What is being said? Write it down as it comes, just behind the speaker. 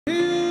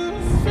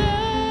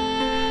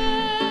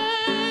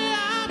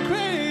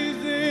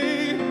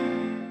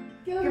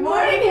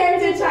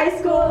High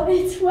School.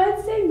 It's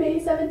Wednesday, May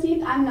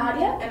 17th. I'm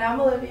Nadia. And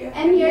I'm Olivia.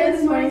 And here are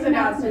this morning's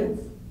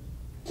announcements.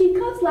 Keep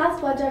Club's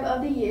last blood drive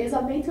of the year is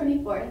on May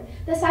 24th.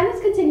 The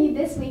sign-ups continue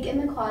this week in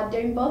the quad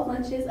during both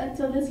lunches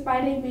until this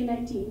Friday, May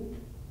 19th.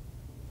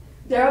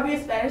 There will be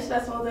a Spanish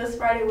festival this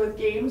Friday with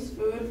games,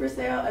 food for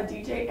sale, a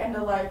DJ, and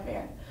a live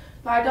band.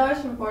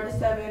 $5 from 4 to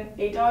 7,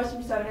 $8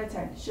 from 7 to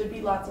 10. Should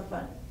be lots of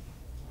fun.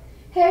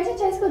 Heritage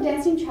High School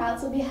dancing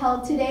tryouts will be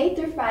held today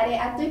through Friday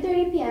at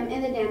 3:30 p.m.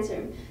 in the dance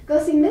room.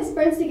 Go see Miss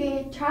Burns to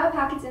get your trial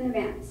packets in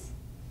advance.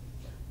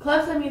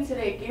 Clubs that meet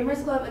today: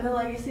 Gamers Club in the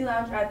Legacy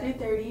Lounge at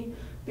 3:30,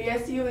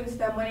 BSU in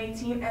STEM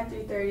 118 at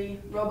 3:30,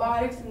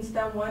 Robotics in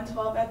STEM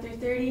 112 at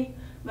 3:30,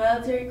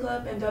 Military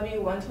Club in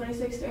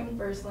W126 during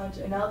first lunch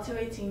and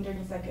L218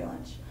 during second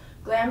lunch.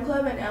 Glam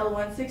Club in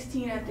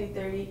L116 at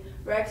 3:30,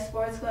 Rec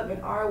Sports Club in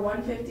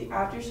R150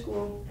 after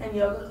school, and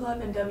Yoga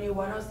Club in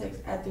W106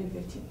 at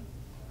 3:15.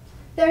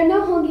 There are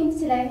no home games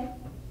today.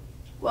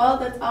 Well,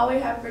 that's all we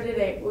have for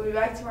today. We'll be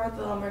back tomorrow with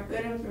a lot more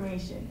good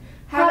information.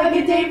 Have a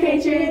good day,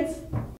 Patriots!